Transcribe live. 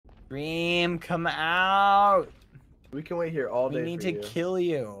Dream, come out. We can wait here all day. We need to kill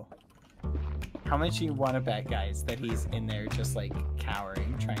you. How much do you want to bet, guys, that he's in there just like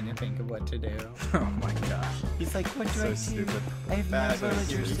cowering, trying to think of what to do? Oh my god. He's like, what do I do? Stupid. I have no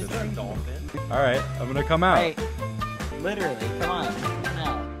villagers to drink. Alright, I'm gonna come out. Right. Literally, come on. Come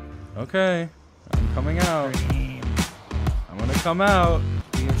out. Okay. I'm coming out. Dream. I'm gonna come out.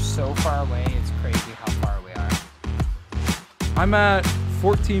 We are so far away, it's crazy how far we are. I'm at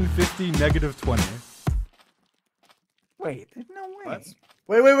 1450 -20. Wait, there's no way.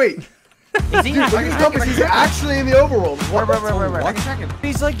 What? Wait. Is he? Look at his compass. He's actually in the overworld. What? Wait.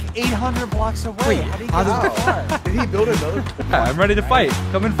 He's like 800 blocks away. How did he get so far? Did he build another? Yeah, I'm ready to fight.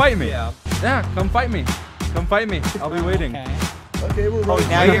 Come and fight me. Yeah. Yeah, come fight me. Come fight me. I'll be waiting. Okay, we're Oh, ready.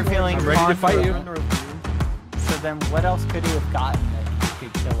 now you're feeling I'm ready to fight you. So then what else could he have gotten that he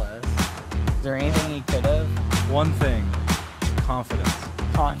could kill us? Is there anything he could have? One thing. Confidence.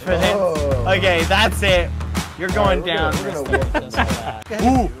 Confidence? Oh. Okay, that's it. You're going down. We're gonna whoop this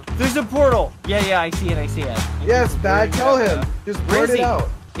Ooh, there's a portal. Yeah, I see it. Yes, Bad. Tell him. Just Where blurt is it he? out.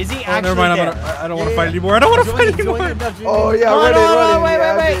 Is he Oh, actually never mind. there? I don't want to fight anymore. I don't want to fight anymore. Oh yeah, No, run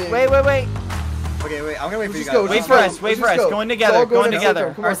it. wait. Okay, wait. I'm gonna wait for you Just guys. go, Wait for us. Going together. Going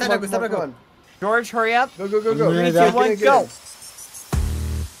together. Come on, go. George, hurry up. Go. 3, 2, 1, go.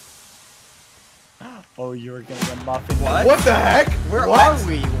 Oh, you were gonna get muffin. What the heck? Where are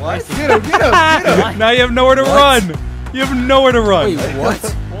we? What? Get him. Now you have nowhere to run. You have nowhere to run. Wait, what?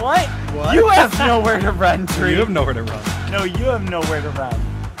 What? You have nowhere to run, Tree. You have nowhere to run. No, you have nowhere to run.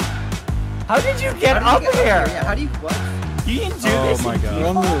 How did you get up here? Yeah, how do you what? You didn't do Oh this. my You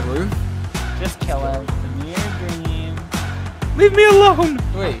god. on the roof? Just kill him. Mere dream. Leave me alone.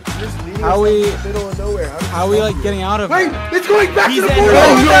 Wait, Just leave How us we- in the middle of nowhere. how are we like getting out of Wait, it? it's going back He's to the in portal.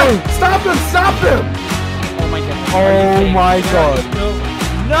 there. Oh no! Stop him! Oh my goodness. Oh my god.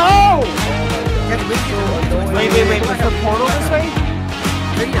 No! Wait, Wait. Was the portal this way?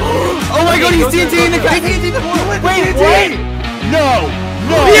 Oh my god, he's TNT in the guy. He's TNT the portal. Wait, what? No!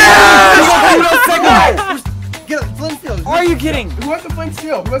 Get Flintstones. Are you kidding? Who has a flint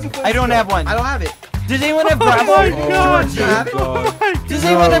steel? I don't have one. I don't have it. Does anyone have Oh gravel? my god. George, you have it? God. Does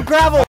anyone have gravel?